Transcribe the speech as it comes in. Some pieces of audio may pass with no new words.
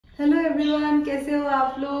Hello everyone, कैसे हो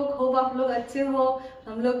आप लोग। होप आप लोग अच्छे हो,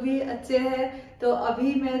 हम लोग भी अच्छे हैं। तो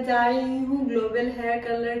अभी मैं जा रही हूँ ग्लोबल हेयर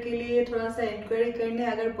कलर के लिए थोड़ा सा इंक्वायरी करने।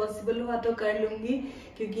 अगर पॉसिबल हुआ तो कर लूँगी,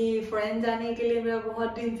 क्योंकि फॉरेन जाने के लिए मेरा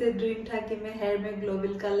बहुत दिन से ड्रीम था कि मैं हेयर में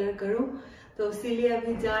ग्लोबल कलर करूँ। तो इसीलिए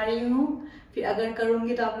अभी जा रही हूँ, फिर अगर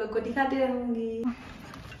करूँगी तो आप लोग को दिखाती रहूँगी।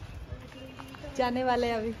 जाने वाले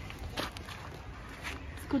हैं अभी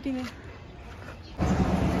स्कूटी में।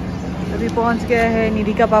 अभी पहुंच गया है,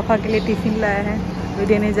 निधि का पापा के लिए टिफिन लाया है, वो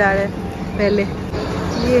देने जा रहे हैं। पहले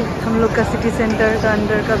ये हम लोग का सिटी सेंटर का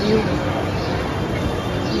अंदर का व्यू,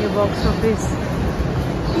 ये बॉक्स ऑफिस,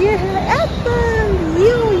 ये है एप्पल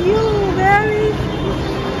यू वेरी,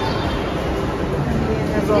 ये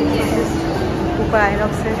है बॉक्स ऑफिस, ऊपर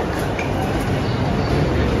आइनॉक्स है।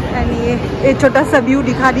 एंड ये छोटा सा व्यू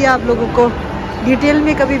दिखा दिया आप लोगों को। डिटेल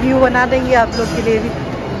में कभी व्यू बना देंगे आप लोग के लिए भी,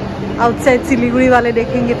 आउटसाइड सिलीगुड़ी वाले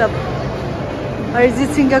देखेंगे तब। अरिजीत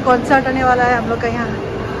सिंह का कॉन्सर्ट आने वाला है हम लोग का यहाँ,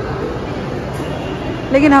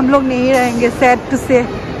 लेकिन हम लोग नहीं रहेंगे, सैड टू से।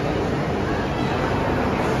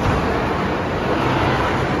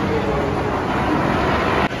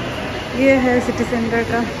 ये है सिटी सेंटर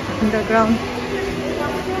का अंडरग्राउंड,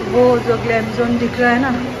 वो जो ग्लैम जोन दिख रहा है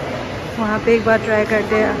ना, वहाँ पे एक बार ट्राई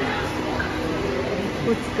करते हैं,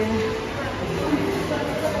 पूछते हैं।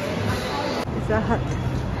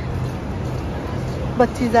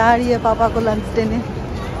 बच्ची जा रही है पापा को लंच देने।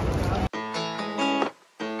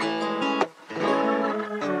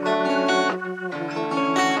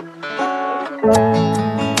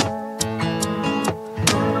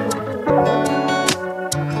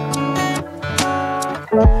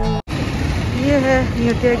 ये है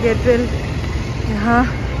न्यू केयर गेटवेल, यहाँ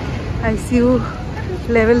आईसीयू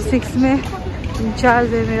लेवल 6 में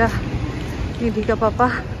इंचार्ज है मेरा निधि का पापा।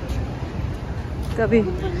 कभी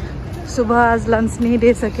सुबह आज लंच नहीं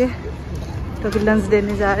दे सके, तो अभी लंच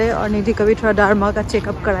देने जा रहे हैं, और निधि कभी थोड़ा डार्मा का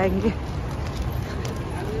चेकअप कराएंगे।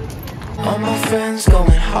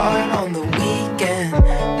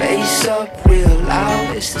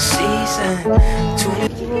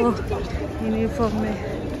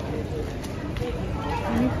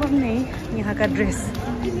 यूनिफॉर्म नहीं, यहाँ का dress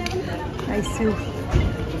ICU.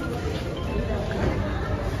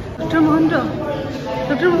 Doctor Mahant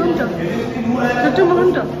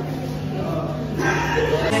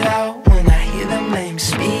When I hear them names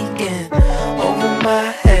speaking over my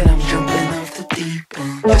head, I'm jumping off the deep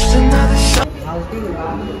end. Just another shot.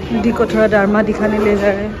 निधि को थोड़ा डार्मा दिखाने ले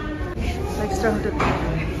जा रहे हैं extra hotel.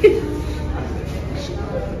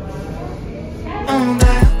 On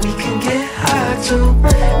that we can get high too.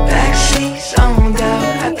 Backseats on down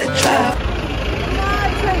at the trap.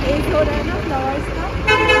 अच्छा एक हो रहा है ना फ्लावर्स का।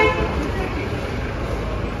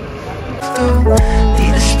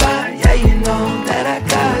 Need a spot, yeah you know that I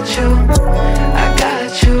got you.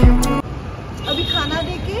 अभी खाना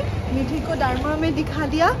देके निधि को डार्मा में दिखा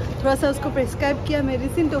दिया, थोड़ा सा उसको प्रिस्क्राइब किया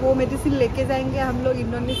मेडिसिन, तो वो मेडिसिन लेके जाएंगे हम लोग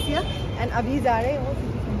इंडोनेशिया। एंड अभी जा रहे हैं वो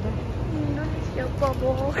सिटी सेंटर इंडोनेशिया को।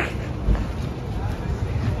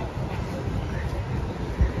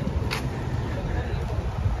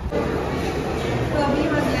 तो अभी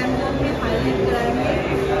हम लैम्बोर्ड में हाईलाइट कराएंगे,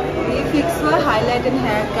 ये फिक्स हुआ। हाईलाइट एंड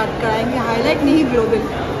हेयर कट कराएंगे, हाईलाइट नहीं ग्लोबल।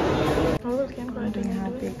 यहाँ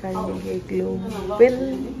पे करेंगे ग्लोबल,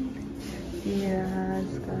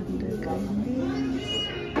 इसका अंदर करेंगे,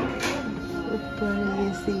 ऊपर ये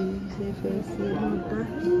सीढ़ी से फेसियल होता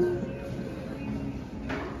है।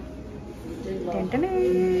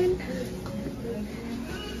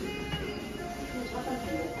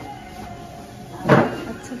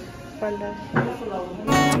 अच्छा parlour.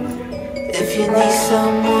 If you need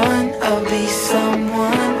someone, I'll be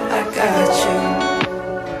someone. I got you.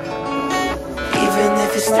 Even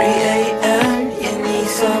if it's 3 a.m., you need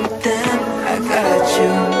something. I got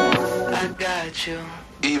you.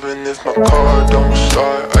 Even if my car don't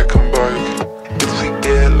start, I can bike. If we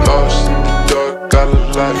get lost in the dark, got a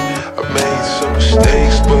light. I made some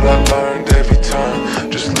mistakes, but I learned every time.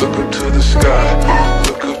 Just look up to the sky,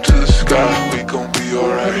 look up to the sky. We gon' be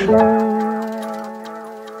alright.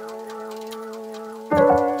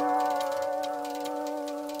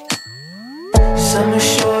 Summer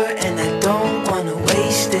short and I don't wanna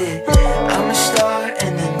waste it. I'm a star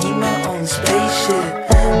and I need my own spaceship.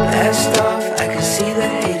 Blast off, I can see the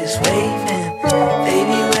haters waving. They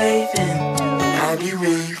be waving, I be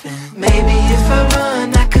raving. Maybe if I run,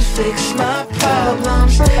 I could fix my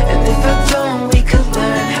problems. And if I don't, we could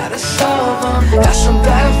learn how to solve them. Got some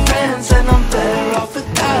bad friends and I'm better off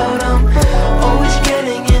without them. Always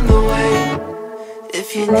getting in the way. If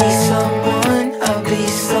you need someone, I'll be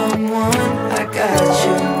someone. I got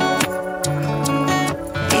you.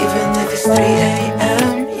 Even if it's 3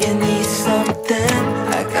 a.m., you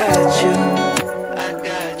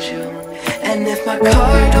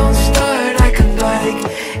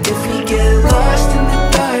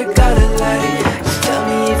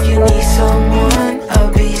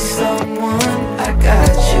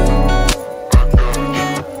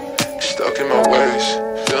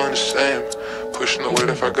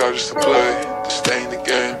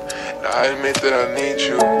I admit that I need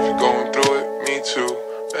you. If you're going through it, me too.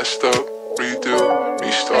 Messed up, redo,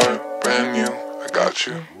 restart, brand new. I got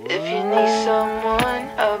you. If you need someone,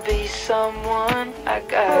 I'll be someone. I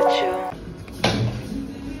got you.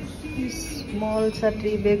 Small सा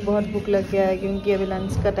tree bag बहुत भूख लग गया है क्योंकि अभी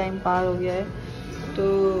lunch का time पार हो गया है, तो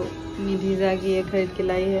निधि जाके ये खरीद के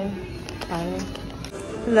लाई है। खा रहे हैं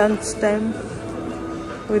lunch time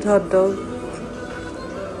with hot dog.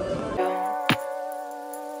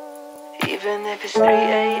 Even if it's 3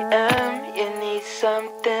 a.m., you need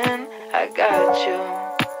something, I got you.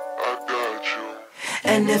 I got you.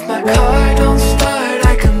 And if my car don't start,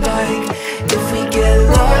 I can bike. If we get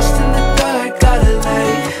lost in the dark, got a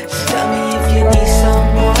light. Just tell me if you need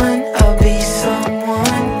someone, I'll be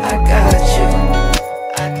someone. I got you.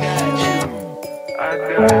 I got you. I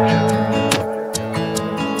got you.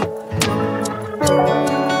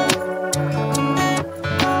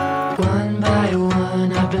 One by one,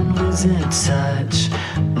 I've been losing touch.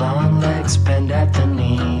 Long legs bend at the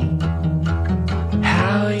knee.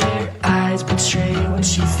 How your eyes betray what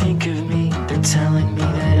you think of me. They're telling me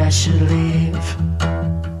that I should leave.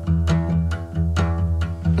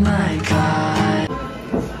 My God.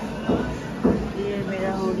 ये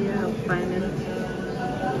मेरा हो गया final.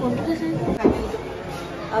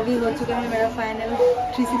 अभी हो चुका है मेरा final.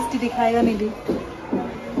 360 दिखाएगा निधि।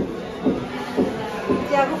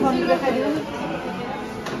 क्या आपको फोन पे दिखाई देगा?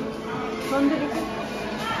 फोन पे दिखा।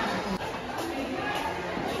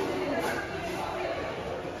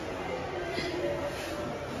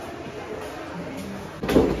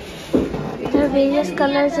 वेरियस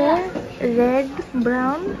कलर्स है, रेड,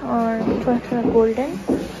 ब्राउन और थोड़ा थोड़ा गोल्डन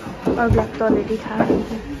और ब्लैक तो ऑलरेडी था।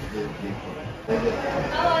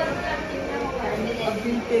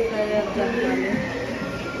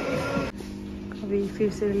 अभी फिर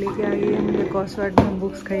से लेके आ गई है मुझे कॉस्वर्ड में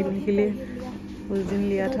बुक्स खरीदने के लिए। उस दिन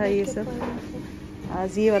लिया था ये सब।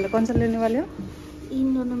 आज ये वाला कौन सा लेने वाले हो?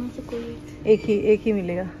 इन दोनों में से कोई एक ही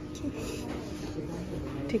मिलेगा।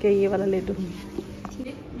 ठीक है, ये वाला ले दो।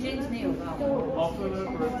 I've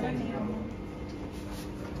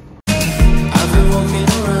been walking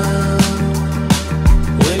around,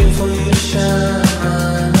 waiting for you to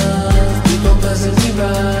shine. People passing me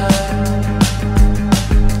by.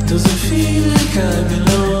 Doesn't feel like I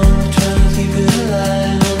belong. Trying to keep it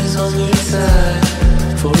alive on this hunger inside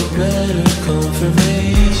for a better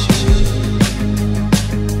confirmation.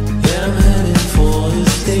 Yeah, I'm heading for the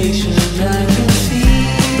station and I can feel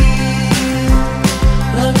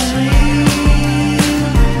love is real.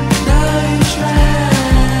 Now you try.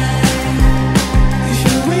 If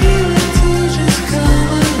you're willing to just come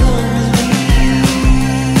along with me.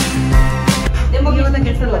 ये वाला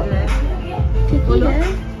कैसा लग रहा है? ठीक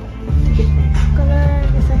है, colour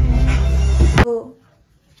कैसा है?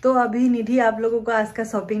 तो अभी निधि आप लोगों को आज का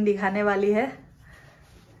शॉपिंग दिखाने वाली है।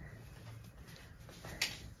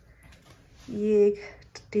 ये एक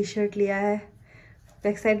टी शर्ट लिया है,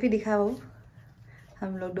 बैक साइड भी दिखाओ।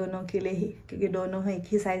 हम लोग दोनों के लिए ही, क्योंकि दोनों एक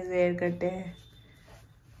ही साइज वेयर करते हैं।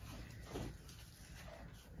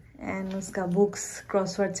 एंड उसका बुक्स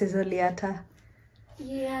क्रॉसवर्ड से जो लिया था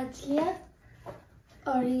ये आज लिया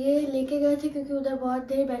और ये लेके गए थे क्योंकि उधर बहुत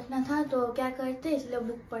देर बैठना था, तो क्या करते इसलिए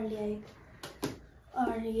बुक पढ़ लिया एक।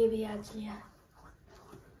 और ये भी आज लिया।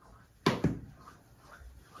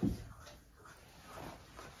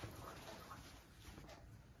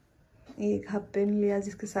 एक हाफ पेन लिया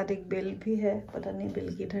जिसके साथ एक बेल भी है, पता नहीं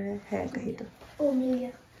बेल किधर है कहीं तो। ओ मिल गया,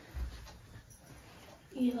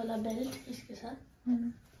 ये वाला बेल्ट इसके साथ।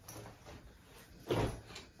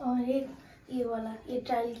 और ये वाला ये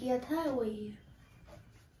ट्रायल किया था वही है।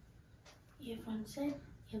 ये फ्रंट साइड,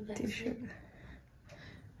 ये बैक साइड।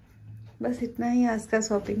 बस इतना ही आज का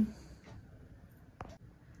शॉपिंग।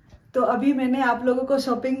 तो अभी मैंने आप लोगों को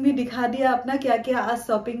शॉपिंग भी दिखा दिया अपना, क्या क्या आज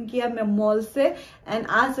शॉपिंग किया मैं मॉल से। एंड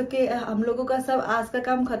आज के हम लोगों का सब आज का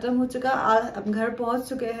काम खत्म हो चुका, हम घर पहुंच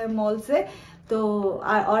चुके हैं मॉल से। तो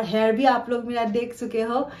और हेयर भी आप लोग मेरा देख चुके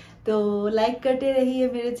हो। तो लाइक करते रहिए,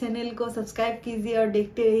 मेरे चैनल को सब्सक्राइब कीजिए और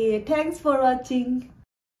देखते रहिए। Thanks for watching.